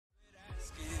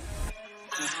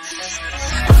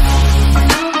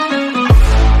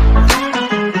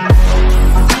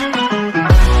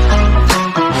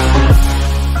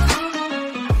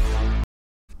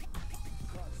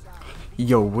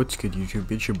Yo, what's good YouTube?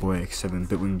 It's your boy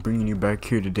X7Bitwing bringing you back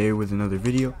here today with another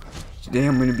video. Today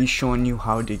I'm going to be showing you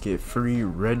how to get free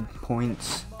red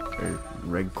points, or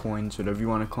red coins, whatever you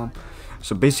want to call them.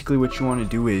 So basically what you want to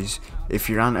do is, if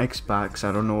you're on Xbox,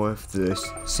 I don't know if the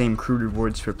same crew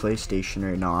rewards for PlayStation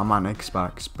right now, I'm on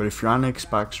Xbox, but if you're on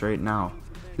Xbox right now,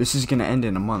 this is going to end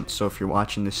in a month, so if you're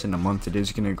watching this in a month, it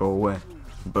is going to go away.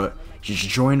 But just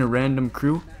join a random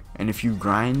crew, and if you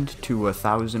grind to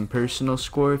 1,000 personal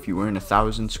score, if you earn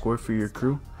 1,000 score for your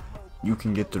crew, you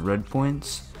can get the red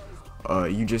points.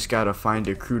 You just gotta find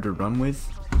a crew to run with.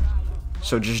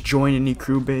 So just join any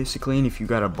crew basically, and if you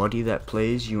got a buddy that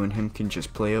plays, you and him can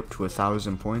just play up to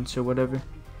 1,000 points or whatever.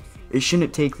 It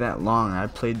shouldn't take that long. I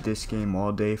played this game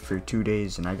all day for 2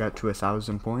 days and I got to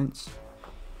 1,000 points.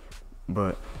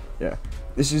 But yeah,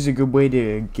 this is a good way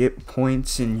to get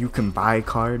points, and you can buy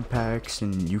card packs,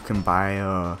 and you can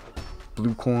buy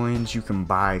blue coins, you can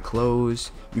buy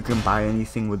clothes, you can buy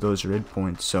anything with those red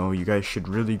points, so you guys should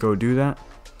really go do that.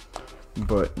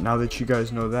 But now that you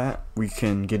guys know that, we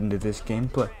can get into this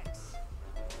gameplay.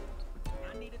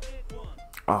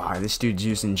 Ah, this dude's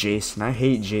using Jason. I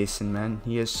hate Jason, man.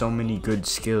 He has so many good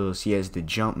skills. He has the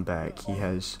jump back, he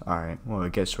has, alright, well I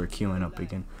guess we're queuing up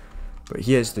again. But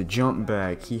he has the jump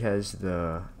back, he has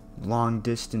the long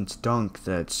distance dunk.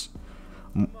 That's,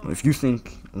 if you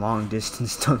think long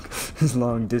distance dunk is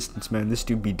long distance, man, this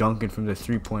dude be dunking from the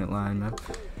 3-point line, man.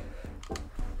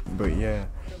 But yeah,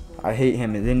 I hate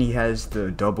him. And then he has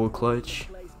the double clutch,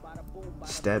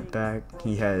 step back.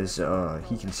 He has,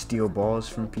 he can steal balls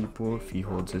from people if he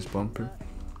holds his bumper.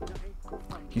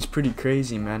 He's pretty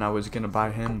crazy, man. I was gonna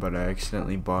buy him, but I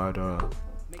accidentally bought,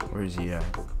 where is he at?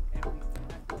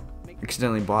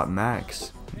 Accidentally bought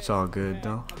Max. It's all good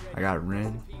though. I got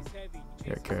Ren,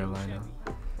 got Carolina,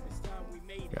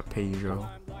 got Pedro,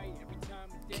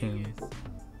 Kim.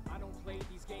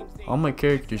 All my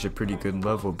characters are pretty good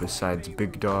level besides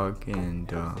Big Dog and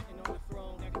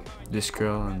this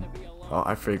girl, and oh,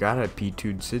 I forgot I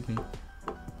P2'd Sydney.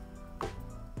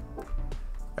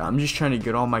 I'm just trying to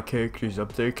get all my characters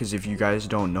up there, because if you guys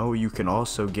don't know, you can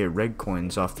also get red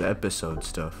coins off the episode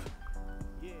stuff.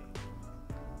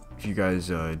 If you guys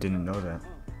didn't know that,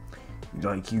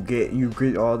 like you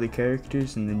get all the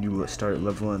characters, and then you start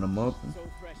leveling them up,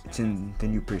 and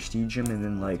then you prestige them, and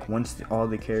then like once all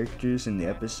the characters in the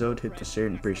episode hit a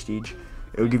certain prestige,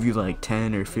 it'll give you like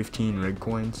 10 or 15 red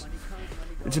coins.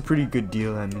 It's a pretty good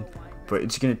deal, I mean, but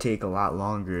it's gonna take a lot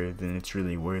longer than it's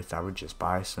really worth. I would just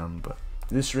buy some, but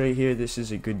this right here, this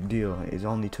is a good deal. It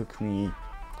only took me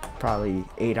probably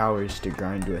 8 hours to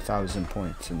grind to 1,000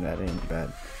 points, and that ain't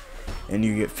bad. And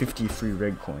you get 50 free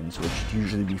red coins, which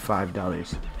usually be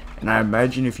 $5. And I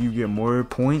imagine if you get more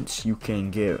points, you can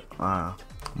get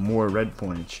more red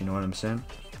points. You know what I'm saying?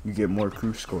 You get more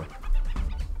crew score.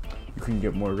 You can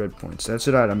get more red points. That's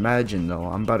what I'd imagine, though.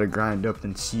 I'm about to grind up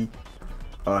and see.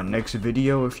 Next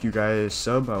video, if you guys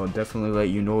sub, I will definitely let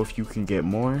you know if you can get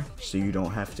more, so you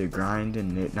don't have to grind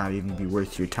and it not even be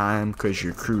worth your time because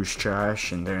your crew's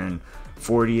trash and they're in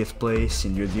 40th place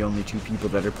and you're the only 2 people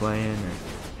that are playing, or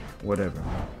whatever,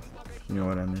 you know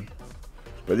what I mean.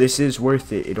 But this is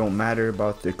worth it. It don't matter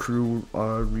about the crew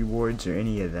rewards or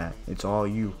any of that. It's all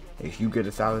you. If you get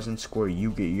 1,000 score,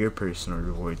 you get your personal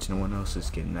rewards. No one else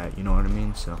is getting that, you know what I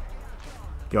mean? So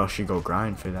y'all should go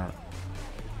grind for that.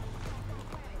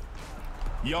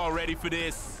 Y'all ready for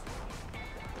this?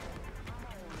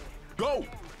 Go!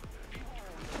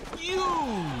 Huge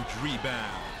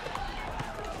rebound.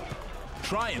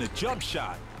 Trying a jump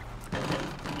shot.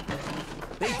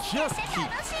 They just keep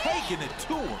taking it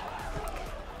to him.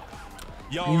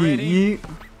 Y'all ready?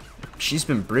 She's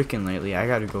been bricking lately. I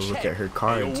gotta go look at her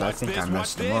cards. I think I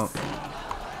messed them up.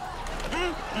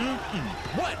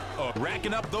 What?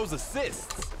 Racking up those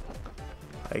assists.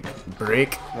 Like,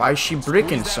 brick? Why is she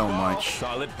bricking so much?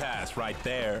 Solid pass right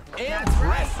there.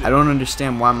 I don't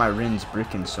understand why my Ren's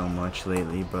bricking so much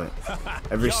lately, but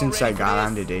ever since I got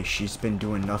on today, she's been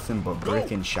doing nothing but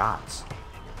bricking shots.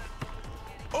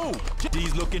 Oh,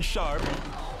 he's looking sharp.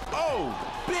 Oh,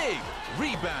 big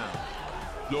rebound.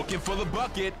 Looking for the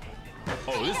bucket.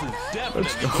 Oh, this is definitely.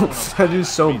 Let's go. That is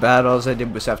so bad. All I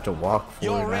did was have to walk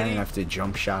forward. I didn't have to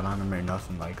jump shot on him or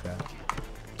nothing like that.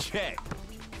 Check.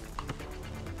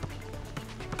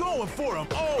 Going for him.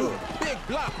 Oh, big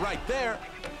block right there.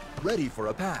 Ready for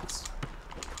a pass.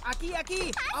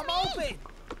 Aquí, I'm open.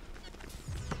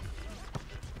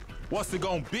 What's it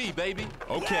gonna be, baby?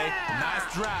 Okay, yeah.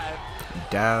 Nice drive.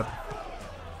 Dab.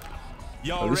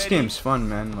 Oh, this game's fun,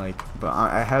 man. Like, but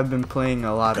I have been playing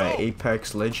a lot of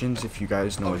Apex Legends, if you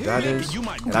guys know what that is, and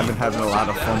I've been having a lot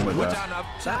of fun with that.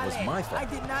 That was my fault. I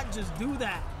did not just do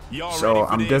that. Y'all So ready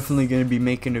for I'm this? definitely gonna be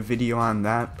making a video on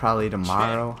that probably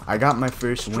tomorrow. I got my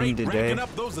first win Straight today, racking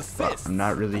up those but assists. I'm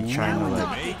not really trying to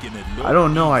like. Making it look I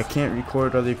don't know. I easy. can't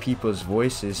record other people's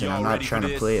voices, and Y'all I'm not ready for trying to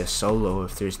this? play a solo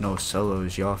if there's no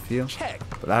solos. Y'all feel? Check.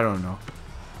 But I don't know.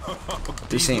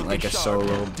 This D's ain't like looking a sharp.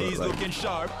 solo, but D's like looking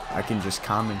sharp. I can just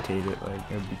commentate it. Like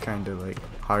it'd be kind of like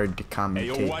hard to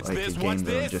commentate watch like this, a watch game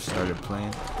that I this. just started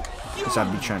playing, cause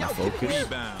I'd be trying to focus.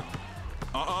 Rebound.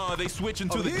 They switching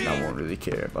to the D. I won't really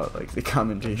care about like the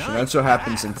commentation. Nice That's what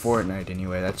happens in pass. Fortnite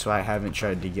anyway. That's why I haven't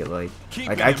tried to get like Keep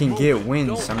I it can get moving.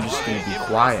 wins. Don't I'm just gonna be impressive.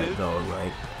 quiet though.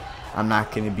 Like I'm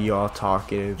not gonna be all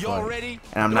talkative. Y'all Like, ready?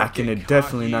 and I'm Don't not gonna get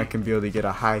definitely cocky. not gonna be able to get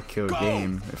a high kill Go.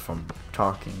 game if I'm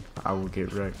talking. I will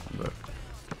get wrecked, but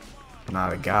I'm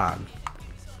not a god.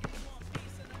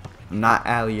 I'm not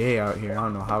Ali A out here. I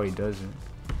don't know how he does it.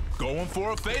 Going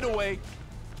for a fadeaway.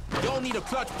 Y'all need a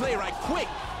clutch play right quick.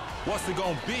 What's it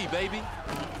gonna be, baby?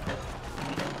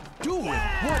 Do it.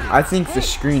 I think the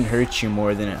screen hurts you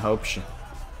more than it helps you.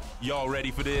 Y'all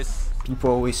ready for this? People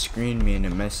always screen me and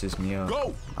it messes me up.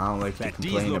 Go. I don't like to That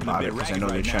D's complain looking a about bit it because I ragged know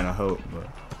they're right trying to now. hope, but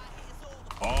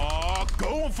Oh,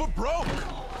 going for broke.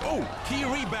 Oh, key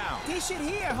rebound. Dish it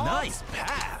here, Holmes. Nice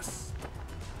pass.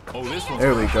 Oh, this one's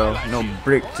there we go. highlight No reel.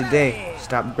 brick today.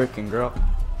 Stop bricking, girl.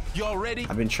 Y'all ready?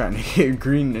 I've been trying to hit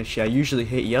green this year. I usually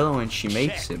hit yellow and she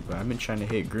makes it, but I've been trying to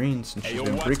hit green since she's Ayo,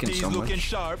 been watch bricking D's so looking much.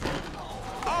 sharp.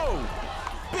 Oh,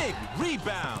 big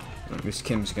rebound. Look, this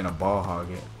Kim's gonna ball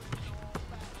hog it.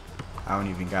 I don't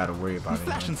even gotta worry about He's it.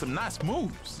 flashing Man. some nice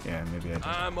moves. Yeah, maybe I do.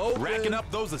 I'm open. Racking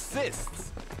up those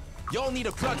assists. Y'all need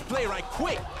a clutch play right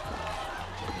quick.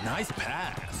 Nice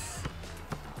pass.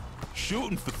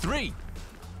 Shooting for three.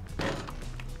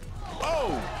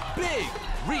 Oh, big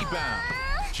rebound.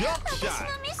 Jump shot.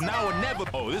 Now or never.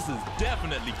 Oh, this is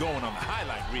definitely going on the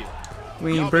highlight reel.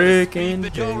 We Y'all ain't better breaking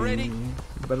speed that y'all ready? day.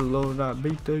 Better load not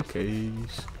beat the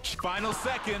case. Final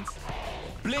seconds.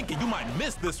 Blinky, you might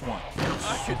miss this one.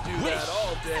 I could do that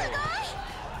all day.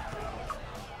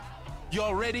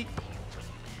 Y'all ready?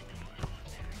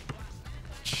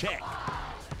 Check.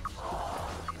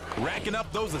 Racking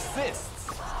up those assists.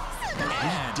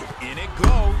 And in it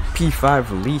goes.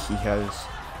 P5 elite he has.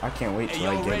 I can't wait till Hey,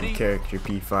 I y'all get ready? a character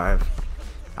P5.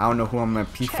 I don't know who I'm at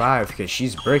P5 because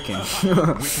she's bricking.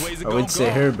 Which way's it I gonna would say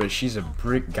go? her, but she's a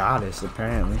brick goddess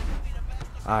apparently.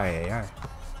 Aye.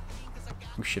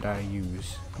 Who should I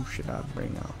use? Who should I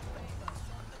bring out?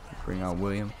 Bring out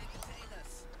William.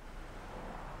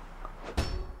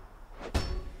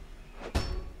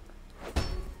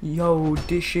 Yo,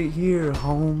 dish it here,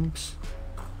 Holmes.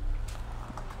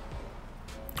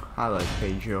 I like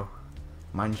Pedro.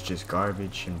 Mine's just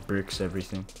garbage and bricks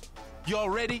everything. Y'all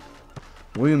ready?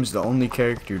 William's the only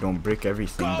character who don't brick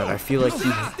everything, but I feel like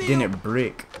he didn't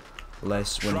brick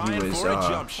less when he Trying was for a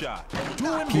jump shot.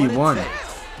 Doing what it P1.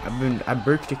 takes. I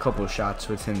bricked a couple shots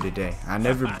with him today. I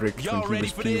never bricked Y'all when he ready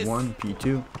was for this? P1,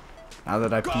 P2. Now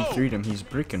that I Go! P3'd him, he's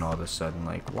bricking all of a sudden.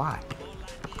 Like, why?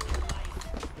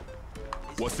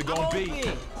 What's it gonna be?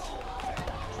 Open.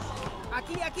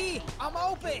 Aquí, I'm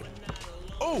open.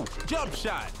 Oh, jump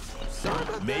shot.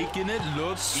 Making it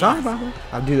look Sorry easy. about that.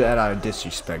 I do that out of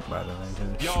disrespect, by the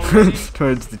Y'all way. ready?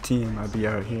 Towards the team. I be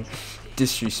out here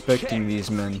disrespecting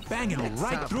these men. Banging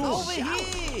right through Over him.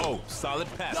 here. Oh, solid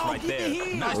pass Yo, right give there. it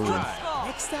here. Nice drive.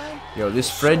 Next time. Yo, this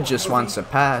Fred just wants a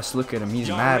pass. Look at him. He's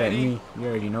Y'all mad ready? at me. He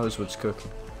already knows what's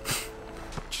cooking.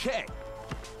 Check.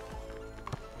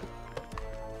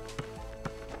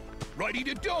 Ready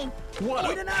to dunk. What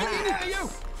Wait a a minute.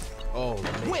 pass. Oh,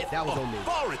 man, With that was on me. Lo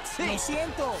authority.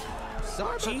 siento.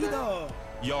 Sorry about that. Chido.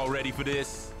 Y'all ready for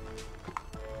this?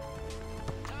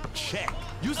 Check.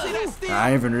 You see that steal?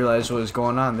 I didn't even realize what was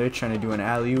going on. They're trying to do an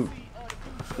alley-oop.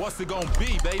 What's it gonna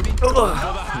be, baby? For the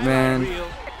highlight Man. reel.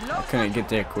 I couldn't get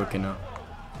there quick enough.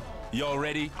 Y'all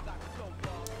ready?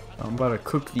 I'm about to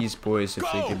cook these boys if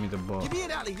they Go. give me the ball. Give me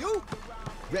an alley-oop.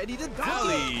 Ready to go.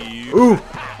 Alley. Ooh!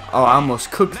 Oh, I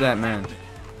almost cooked that man.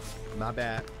 My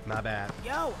bad.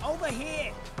 Yo, over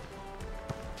here.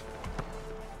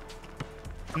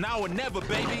 Now or never,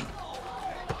 baby.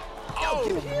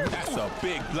 Oh, that's a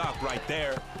big block right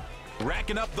there.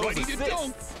 Racking up those Ready to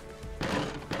dunk. assists.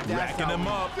 Racking them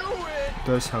up.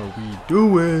 That's how we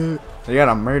do it. They got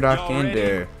a Murdoch Y'all and ready?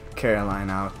 a Caroline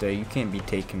out there. You can't be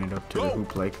taking it up to the Go.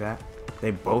 hoop like that.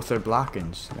 They both are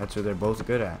blockings. That's what they're both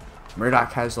good at.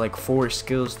 Murdoch has like 4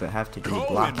 skills that have to do with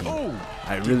Going. blocking. Oh,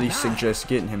 I really denied. suggest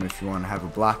getting him if you want to have a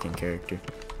blocking character.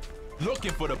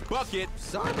 Looking for the bucket.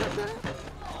 Sorry about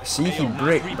that. See, Hey, he yo, nice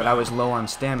bricked, but I rebound. was low on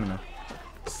stamina.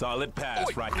 Solid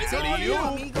pass right It's there. on you,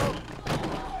 amigo.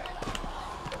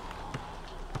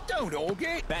 Don't hold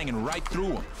it. Banging right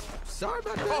through him. Sorry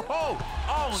about that.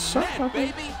 Oh, Sorry net, about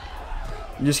that. baby.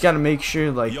 You just gotta make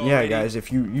sure, like, Yo, yeah, ready? guys,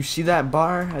 if you see that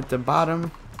bar at the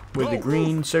bottom with the Go.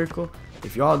 green circle,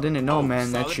 if y'all didn't know, Oh,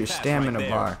 man, that's solid your pass stamina right there.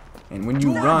 bar. And when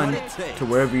you Do run what it takes. to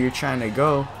wherever you're trying to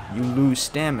go, you lose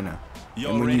stamina.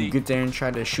 Yo, And when ready? you get there and try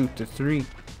to shoot the 3,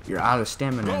 you're out of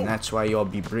stamina, Go. and that's why y'all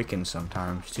be bricking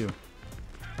sometimes too.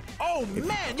 Oh,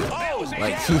 man, you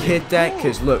Like, he hit that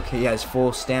because look, he has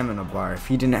full stamina bar. If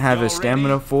he didn't have Yo, a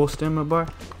stamina ready? full stamina bar,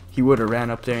 he would have ran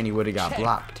up there and he would have got Check.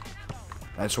 blocked.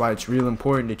 That's why it's real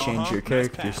important to change your Nice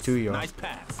characters pass. too, y'all. Nice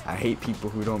pass. I hate people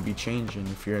who don't be changing.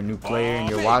 If you're a new player and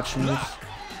you're big watching this, block.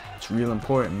 it's real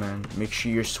important, man. Make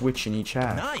sure you're switching each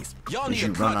half. Nice. Y'all Because need you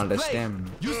a run clutch out of play. stamina.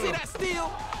 You see that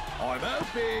steal? I'm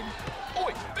open.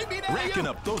 Oi, baby, there Racking you.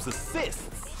 up those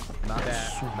assists. My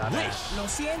bad. My bad. Wish. Lo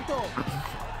siento.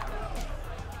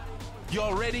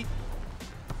 Y'all ready?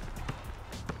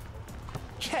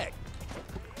 Check.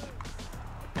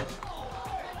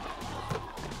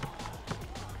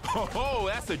 Oh,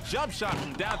 that's a jump shot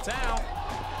from downtown.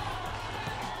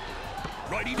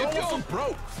 Ready to go.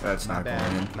 Broke. That's My not going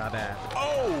in. bad. My bad.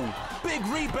 Oh, big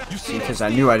rebound. You see that? Because I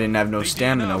steal? knew I didn't have no They did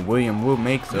stamina. enough. William will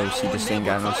make those. Now He or just ain't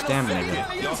never got no call stamina second.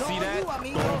 yet. Y'all see that? You,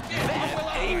 amigo.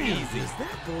 That ain't easy. Is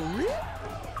that for real?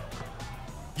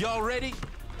 Y'all ready?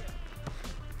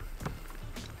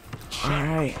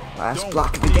 Alright, last Don't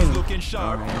block of the be game. looking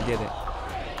sharp. Alright, get it.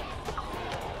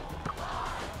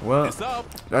 Well, It's up.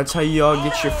 that's how you all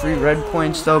get your free red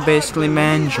points though, basically,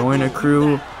 man. Join a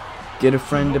crew, get a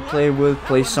friend to play with,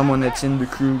 play someone that's in the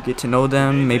crew, get to know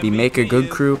them, maybe make a good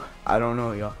crew. I don't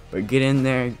know, y'all. But get in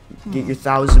there, get your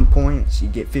 1,000 points, you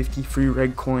get 50 free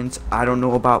red coins. I don't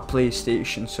know about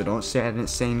PlayStation, so don't say I didn't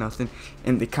say nothing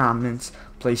in the comments.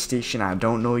 PlayStation, I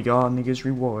don't know y'all niggas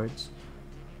rewards.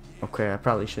 Okay, I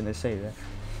probably shouldn't say that.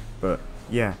 But,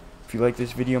 yeah. If you like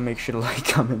this video, make sure to like,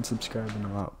 comment, subscribe, and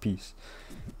I'm out. Peace.